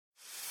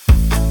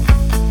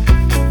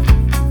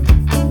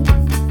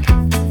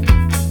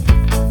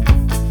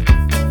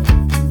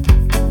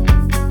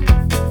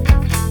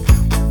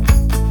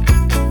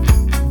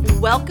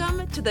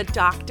the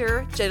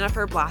Dr.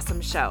 Jennifer Blossom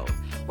Show,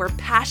 where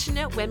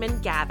passionate women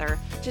gather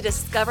to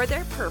discover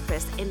their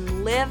purpose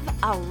and live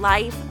a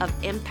life of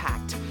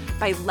impact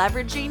by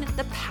leveraging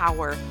the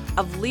power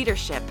of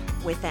leadership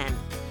within.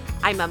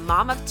 I'm a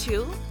mom of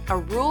two, a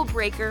rule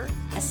breaker,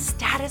 a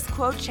status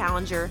quo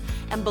challenger,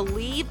 and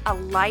believe a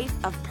life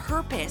of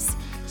purpose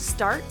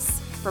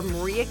starts from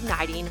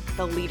reigniting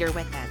the leader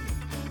within.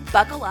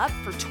 Buckle up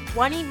for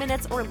 20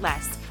 minutes or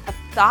less of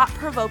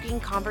thought-provoking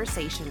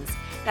conversations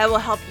that will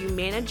help you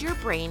manage your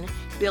brain,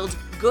 build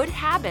good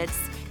habits,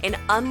 and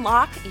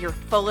unlock your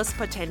fullest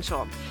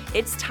potential.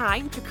 It's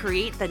time to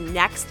create the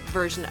next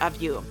version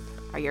of you.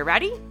 Are you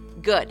ready?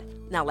 Good.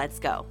 Now let's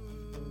go.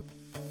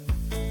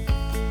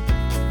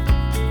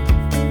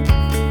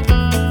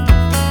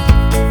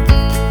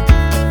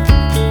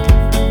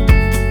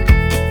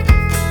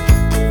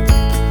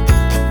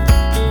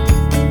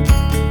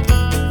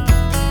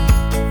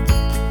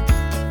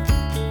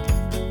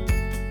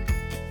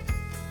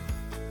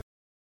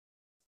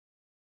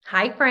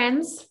 Hi,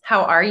 friends.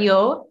 How are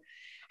you?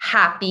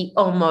 Happy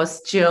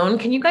almost June.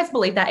 Can you guys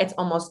believe that it's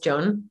almost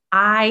June?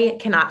 I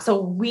cannot.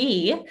 So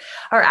we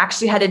are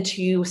actually headed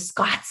to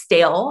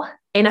Scottsdale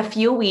in a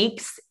few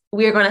weeks.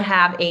 We are going to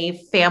have a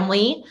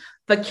family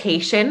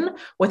vacation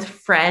with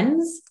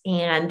friends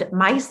and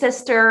my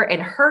sister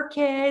and her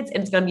kids.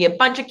 And it's going to be a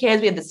bunch of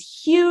kids. We have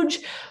this huge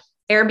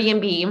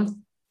Airbnb.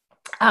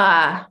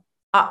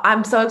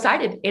 I'm so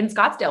excited in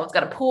Scottsdale. It's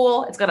got a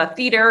pool. It's got a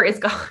theater.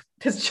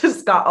 It's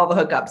just got all the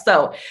hookups.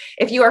 So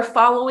if you are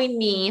following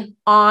me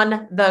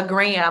on the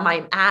gram,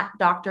 I'm at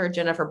Dr.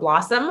 Jennifer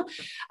Blossom.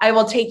 I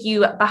will take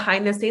you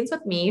behind the scenes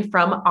with me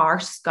from our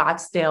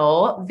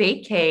Scottsdale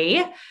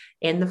vacay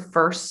in the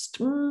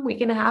first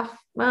week and a half.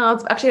 Well,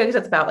 it's actually, I guess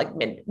it's about like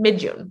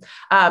mid-June.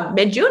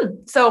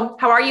 So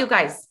how are you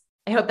guys?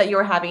 I hope that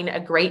you're having a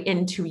great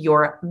into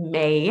your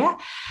May.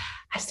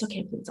 I still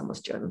can't believe it's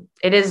almost June.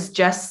 It has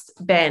just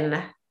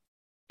been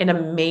an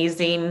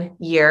amazing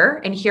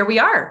year. And here we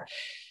are.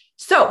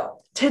 So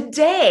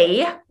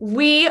today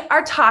we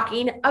are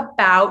talking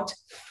about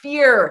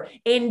fear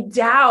and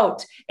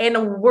doubt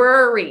and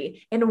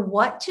worry and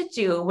what to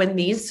do when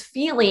these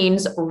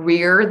feelings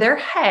rear their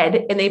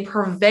head and they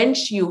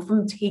prevent you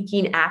from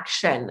taking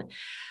action.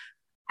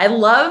 I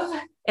love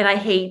and I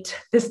hate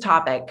this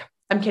topic.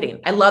 I'm kidding.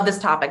 I love this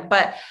topic,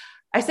 but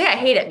I say I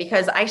hate it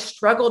because I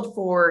struggled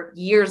for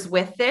years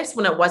with this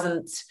when it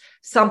wasn't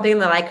something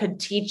that I could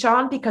teach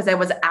on because I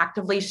was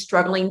actively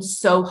struggling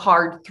so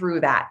hard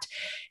through that.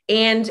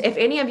 And if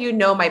any of you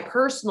know my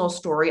personal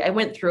story, I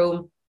went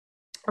through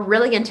a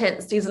really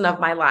intense season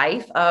of my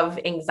life of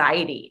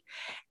anxiety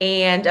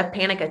and of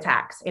panic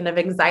attacks and of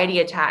anxiety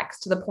attacks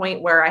to the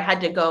point where I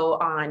had to go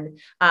on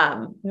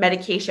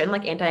medication,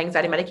 like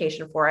anti-anxiety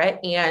medication for it.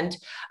 And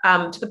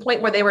to the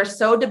point where they were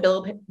so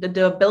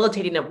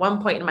debilitating at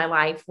one point in my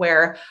life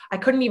where I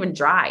couldn't even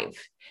drive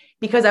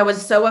because I was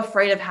so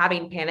afraid of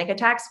having panic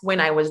attacks when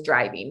I was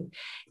driving.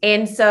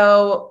 And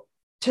so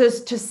to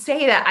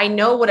say that I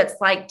know what it's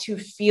like to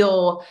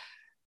feel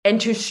and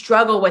to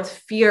struggle with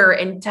fear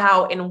and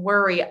doubt and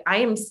worry, I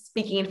am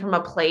speaking from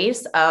a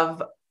place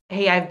of,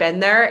 hey, I've been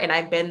there and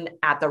I've been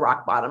at the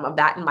rock bottom of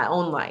that in my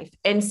own life.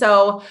 And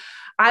so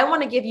I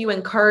want to give you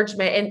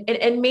encouragement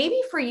and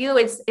maybe for you,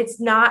 it's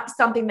not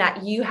something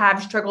that you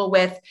have struggled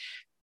with,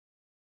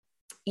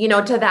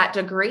 to that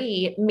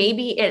degree.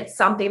 Maybe it's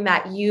something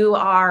that you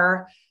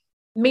are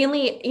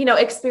mainly,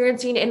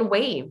 experiencing in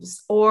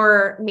waves,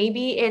 or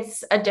maybe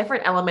it's a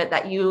different element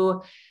that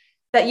you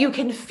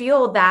can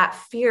feel that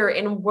fear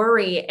and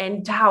worry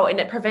and doubt, and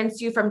it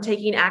prevents you from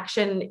taking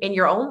action in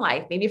your own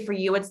life. Maybe for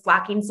you, it's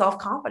lacking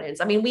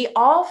self-confidence. I mean, we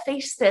all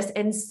face this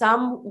in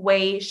some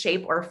way,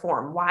 shape, or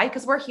form. Why?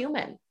 Because we're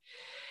human.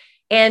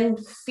 And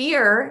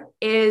fear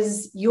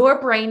is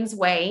your brain's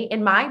way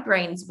and my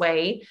brain's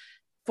way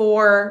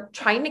for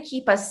trying to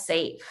keep us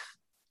safe,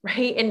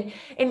 right?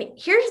 And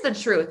here's the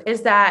truth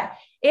is that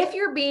if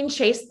you're being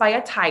chased by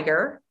a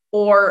tiger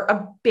or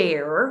a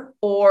bear,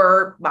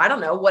 or I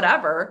don't know,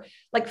 whatever,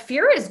 like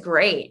fear is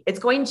great. It's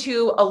going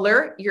to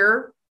alert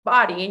your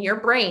body and your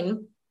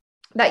brain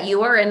that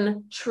you are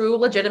in true,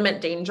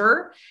 legitimate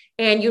danger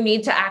and you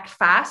need to act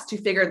fast to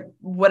figure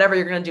whatever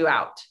you're going to do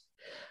out.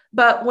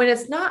 But when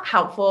it's not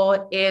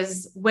helpful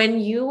is when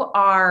you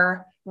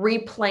are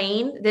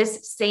replaying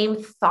this same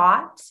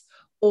thought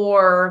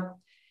or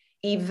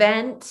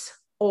event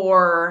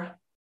or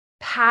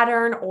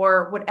pattern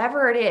or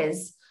whatever it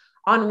is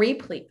on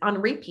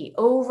repeat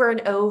over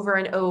and over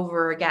and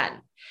over again.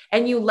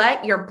 And you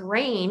let your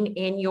brain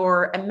and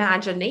your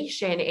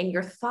imagination and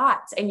your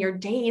thoughts and your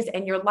days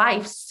and your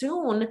life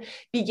soon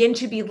begin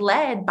to be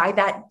led by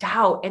that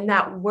doubt and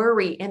that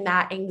worry and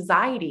that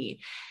anxiety.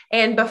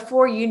 And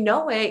before you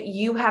know it,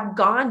 you have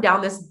gone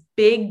down this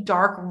big,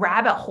 dark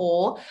rabbit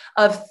hole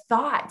of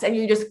thoughts, and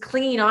you're just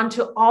clinging on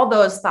to all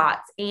those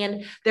thoughts,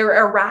 and they're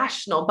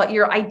irrational, but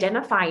you're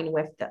identifying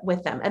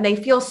with them, and they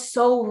feel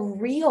so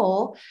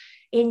real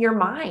in your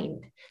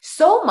mind,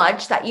 so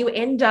much that you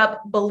end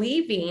up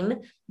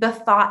believing the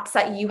thoughts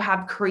that you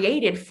have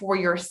created for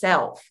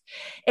yourself.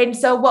 And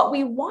so what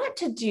we want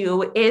to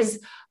do is,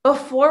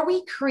 before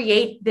we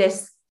create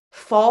this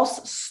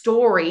false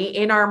story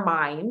in our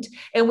mind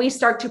and we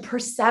start to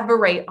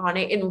perseverate on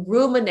it and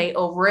ruminate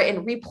over it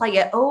and replay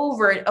it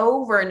over and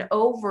over and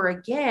over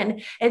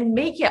again and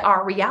make it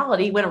our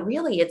reality, when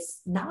really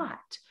it's not,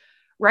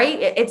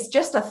 right? It's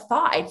just a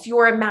thought. It's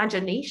your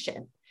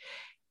imagination.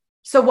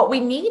 So what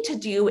we need to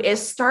do is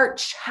start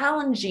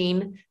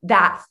challenging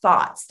that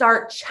thought,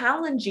 start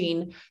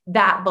challenging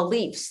that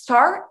belief,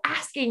 start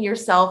asking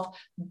yourself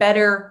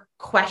better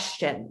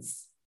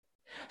questions.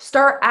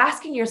 Start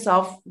asking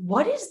yourself,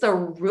 what is the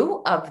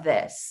root of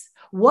this?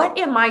 What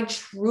am I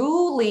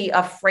truly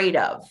afraid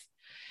of?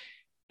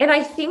 And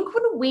I think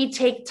when we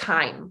take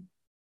time,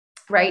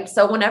 right?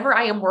 So whenever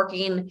I am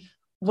working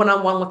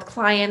one-on-one with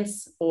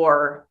clients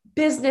or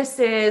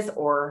businesses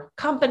or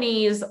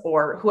companies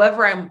or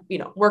whoever I'm,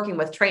 working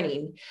with,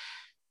 training,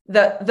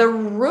 the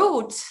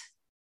root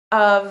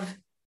of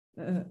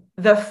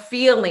the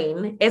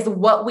feeling is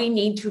what we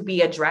need to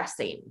be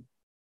addressing.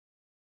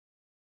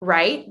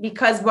 Right?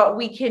 Because what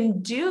we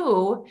can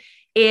do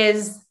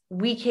is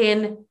we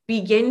can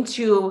begin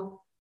to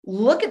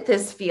look at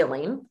this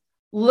feeling,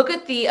 look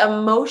at the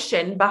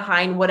emotion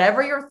behind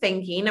whatever you're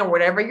thinking or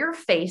whatever you're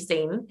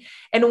facing,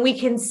 and we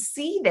can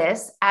see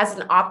this as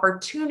an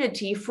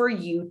opportunity for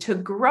you to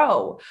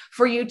grow,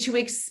 for you to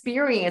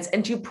experience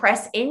and to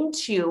press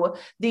into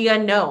the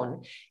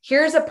unknown.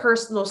 Here's a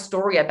personal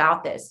story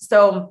about this.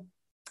 So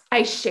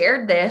I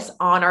shared this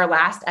on our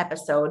last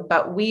episode,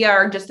 but we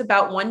are just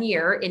about 1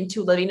 year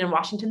into living in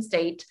Washington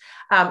State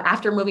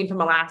after moving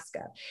from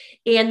Alaska.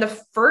 And the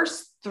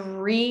first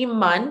 3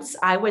 months,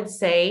 I would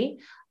say,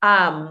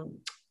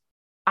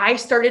 I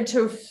started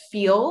to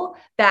feel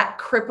that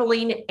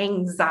crippling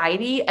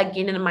anxiety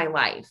again in my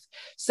life.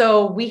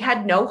 So we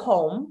had no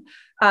home.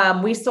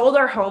 We sold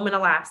our home in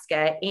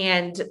Alaska.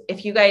 And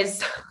if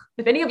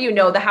any of you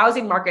know, the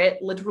housing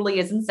market literally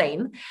is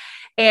insane.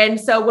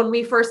 And so when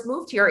we first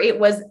moved here, it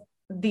was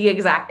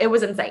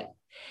insane.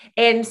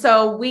 And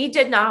so we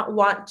did not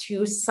want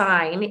to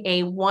sign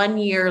a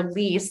 1-year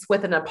lease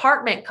with an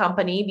apartment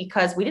company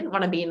because we didn't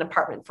want to be in an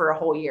apartment for a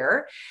whole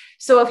year.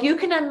 So if you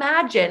can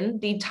imagine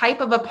the type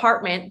of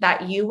apartment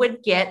that you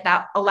would get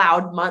that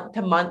allowed month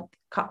to month,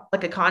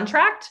 like a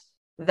contract,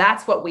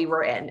 that's what we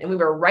were in. And we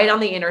were right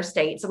on the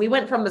interstate. So we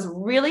went from this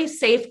really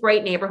safe,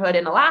 great neighborhood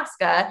in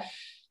Alaska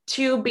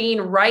to being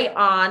right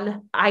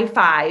on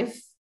I-5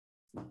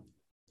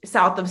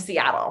 south of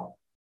Seattle.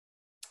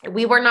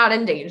 We were not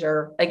in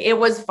danger. Like, it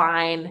was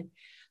fine,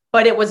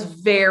 but it was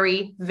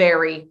very,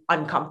 very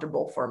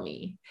uncomfortable for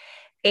me.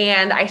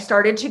 And I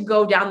started to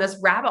go down this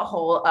rabbit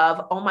hole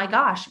of, oh my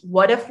gosh,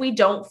 what if we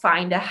don't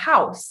find a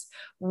house?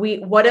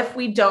 What if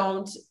we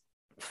don't,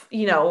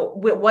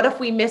 what if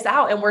we miss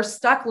out and we're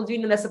stuck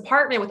living in this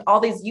apartment with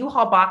all these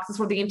U-Haul boxes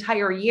for the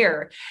entire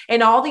year?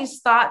 And all these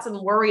thoughts and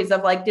worries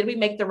of like, did we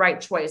make the right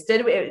choice?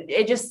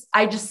 I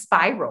just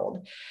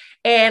spiraled.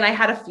 And I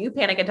had a few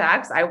panic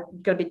attacks. I'm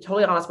going to be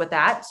totally honest with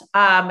that.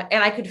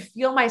 And I could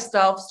feel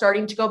myself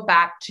starting to go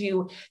back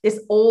to this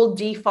old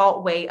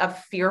default way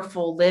of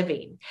fearful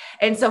living.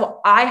 And so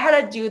I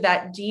had to do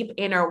that deep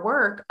inner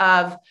work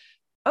of,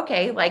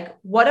 okay, like,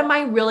 what am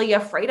I really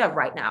afraid of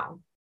right now?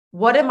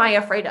 What am I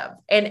afraid of?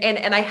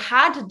 And I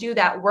had to do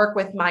that work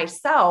with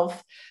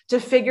myself to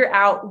figure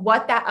out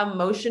what that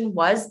emotion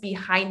was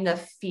behind the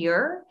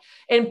fear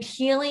and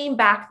peeling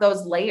back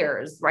those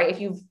layers, right?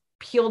 If you've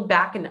peeled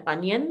back an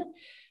onion,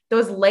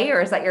 those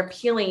layers that you're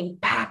peeling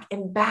back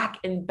and back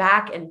and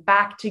back and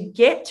back to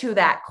get to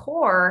that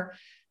core,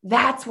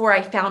 that's where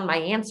I found my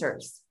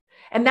answers.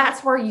 And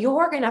that's where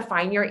you're going to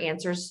find your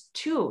answers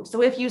too.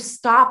 So if you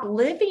stop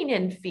living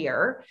in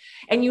fear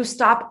and you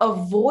stop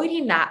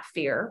avoiding that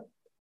fear,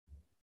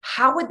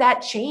 how would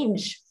that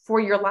change for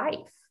your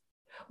life?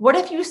 What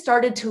if you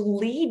started to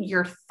lead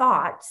your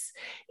thoughts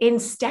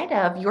instead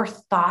of your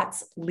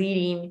thoughts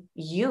leading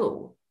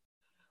you?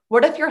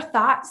 What if your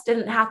thoughts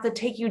didn't have to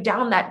take you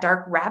down that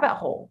dark rabbit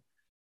hole?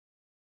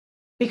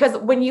 Because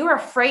when you're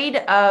afraid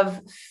of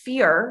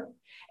fear,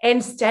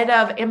 instead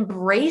of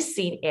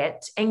embracing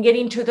it and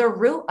getting to the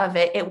root of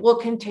it, it will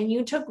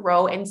continue to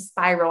grow and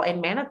spiral and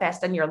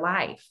manifest in your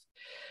life.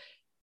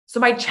 So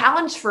my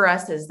challenge for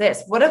us is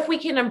this: what if we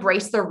can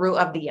embrace the root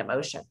of the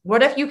emotion?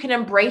 What if you can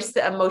embrace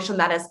the emotion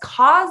that is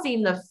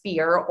causing the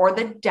fear or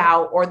the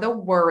doubt or the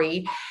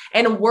worry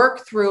and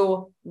work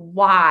through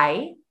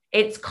why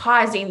it's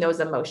causing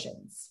those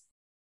emotions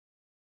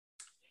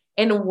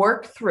and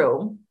work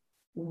through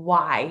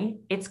why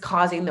it's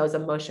causing those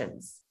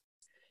emotions?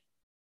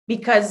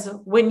 Because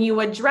when you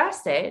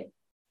address it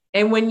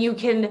and when you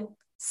can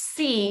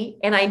see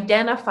and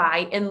identify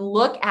and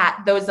look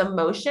at those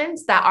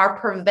emotions that are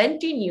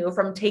preventing you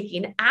from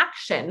taking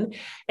action,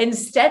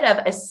 instead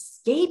of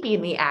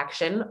escaping the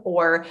action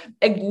or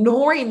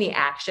ignoring the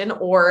action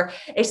or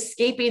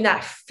escaping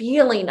that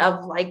feeling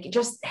of like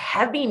just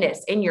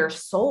heaviness in your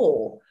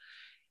soul,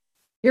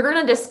 you're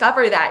going to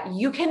discover that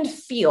you can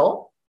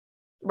feel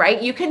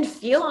right? You can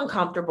feel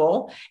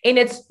uncomfortable and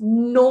it's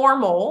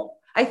normal.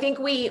 I think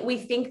we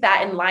think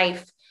that in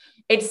life,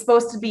 it's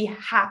supposed to be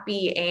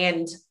happy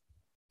and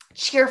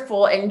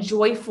cheerful and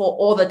joyful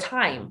all the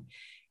time.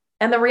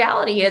 And the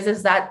reality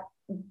is that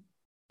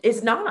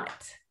it's not.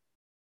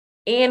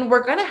 And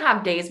we're going to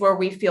have days where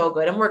we feel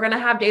good and we're going to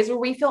have days where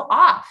we feel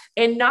off,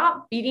 and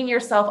not beating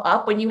yourself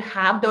up when you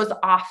have those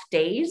off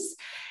days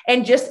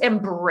and just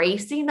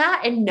embracing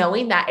that and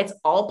knowing that it's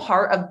all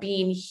part of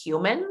being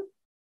human.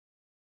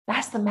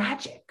 That's the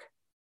magic,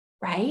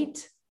 right?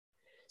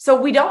 So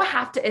we don't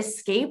have to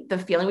escape the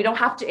feeling. We don't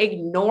have to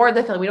ignore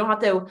the feeling. We don't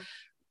have to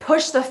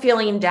push the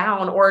feeling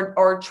down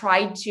or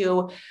try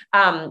to,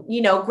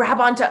 grab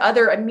onto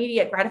other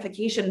immediate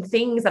gratification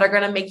things that are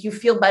going to make you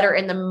feel better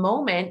in the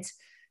moment.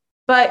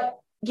 But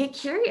get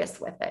curious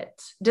with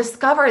it.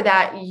 Discover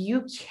that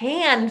you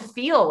can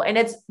feel, and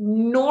it's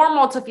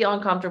normal to feel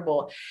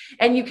uncomfortable.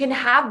 And you can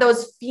have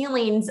those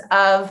feelings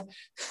of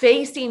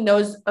facing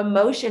those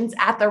emotions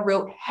at the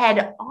root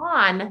head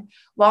on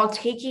while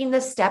taking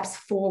the steps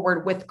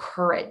forward with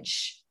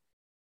courage.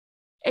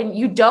 And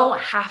you don't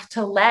have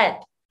to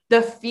let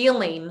the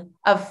feeling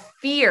of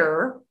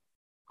fear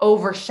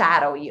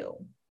overshadow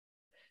you.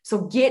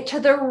 So get to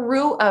the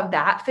root of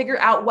that, figure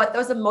out what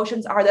those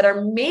emotions are that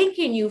are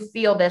making you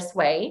feel this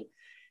way,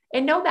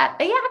 and know that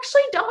they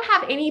actually don't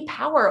have any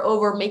power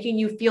over making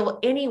you feel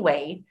any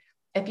way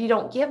if you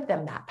don't give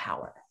them that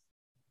power.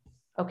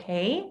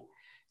 Okay?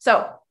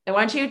 So I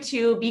want you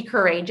to be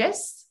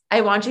courageous.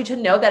 I want you to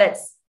know that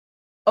it's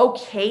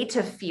okay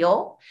to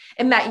feel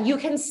and that you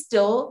can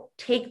still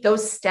take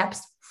those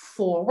steps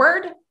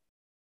forward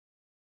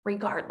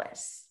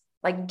regardless.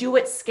 Like, do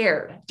it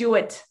scared, do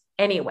it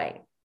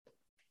anyway.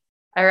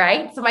 All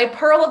right. So my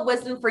pearl of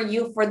wisdom for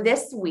you for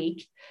this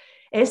week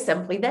is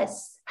simply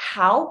this: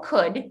 how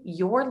could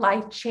your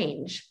life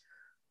change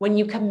when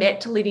you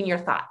commit to leading your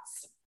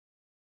thoughts?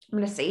 I'm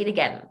going to say it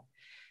again.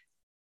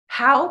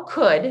 How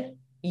could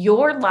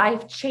your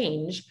life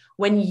change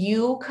when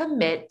you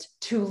commit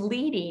to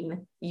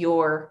leading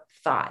your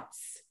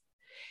thoughts?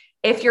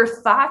 If your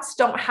thoughts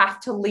don't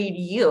have to lead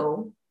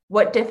you,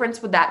 what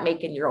difference would that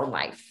make in your own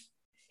life?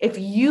 If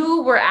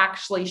you were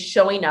actually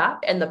showing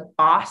up and the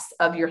boss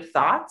of your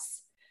thoughts,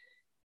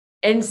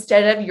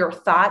 instead of your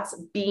thoughts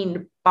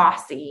being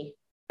bossy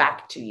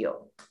back to you.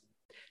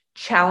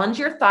 Challenge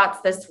your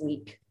thoughts this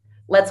week.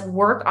 Let's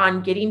work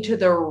on getting to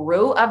the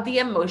root of the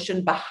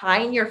emotion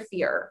behind your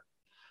fear.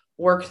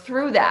 Work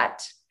through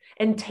that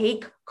and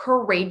take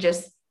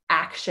courageous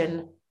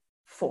action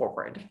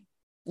forward.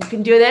 You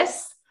can do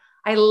this.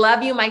 I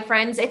love you, my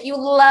friends. If you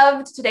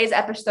loved today's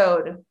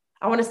episode,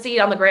 I want to see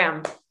it on the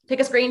gram. Take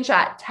a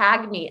screenshot,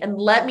 tag me, and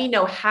let me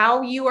know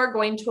how you are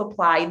going to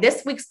apply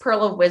this week's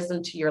pearl of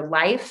wisdom to your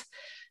life.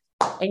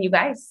 And you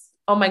guys,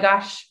 oh my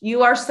gosh,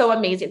 you are so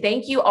amazing.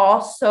 Thank you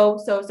all so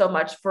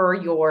much for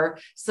your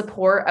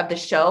support of the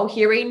show.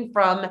 Hearing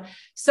from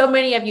so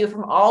many of you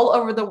from all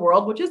over the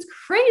world, which is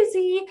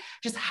crazy,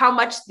 just how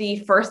much the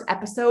first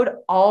episode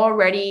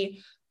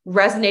already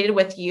resonated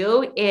with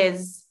you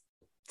is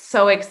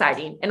so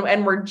exciting.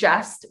 And we're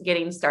just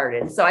getting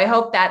started. So I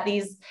hope that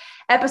these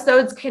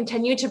episodes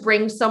continue to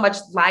bring so much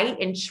light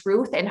and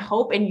truth and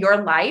hope in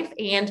your life.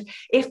 And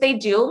if they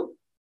do,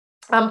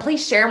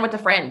 please share them with a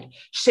friend.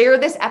 Share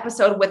this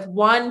episode with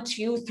 1,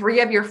 2, 3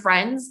 of your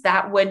friends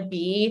that would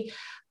be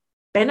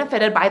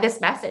benefited by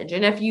this message.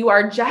 And if you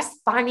are just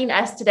finding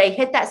us today,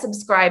 hit that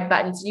subscribe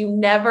button so you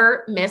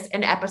never miss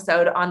an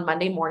episode on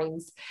Monday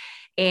mornings.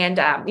 And,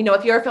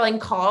 if you're feeling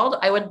called,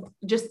 I would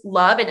just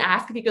love and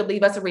ask if you could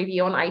leave us a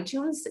review on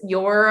iTunes.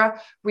 Your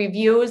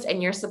reviews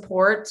and your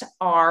support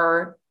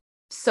are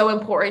so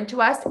important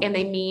to us, and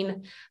they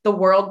mean the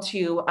world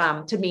to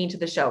me and to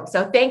the show.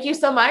 So thank you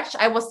so much.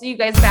 I will see you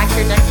guys back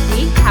here next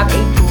week. Have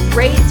a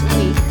great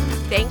week.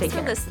 Thanks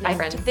for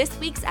listening to this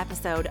week's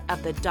episode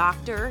of the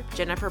Dr.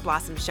 Jennifer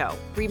Blossom Show.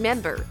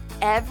 Remember,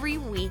 every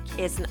week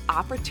is an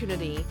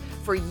opportunity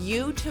for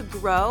you to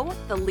grow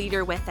the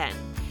leader within,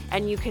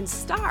 and you can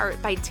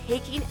start by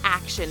taking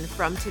action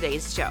from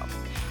today's show.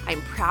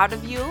 I'm proud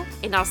of you,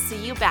 and I'll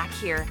see you back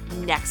here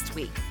next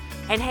week.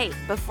 And hey,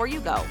 before you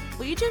go,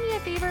 will you do me a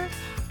favor?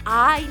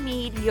 I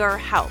need your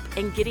help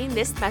in getting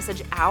this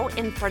message out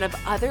in front of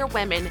other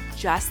women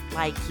just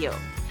like you.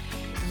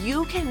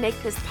 You can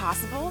make this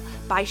possible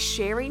by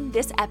sharing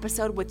this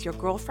episode with your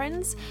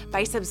girlfriends,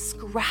 by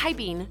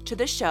subscribing to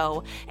the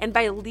show, and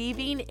by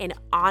leaving an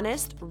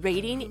honest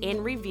rating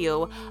and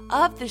review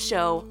of the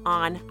show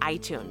on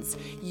iTunes.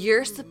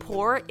 Your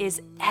support is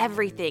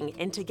everything,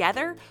 and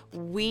together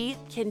we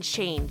can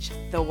change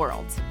the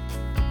world.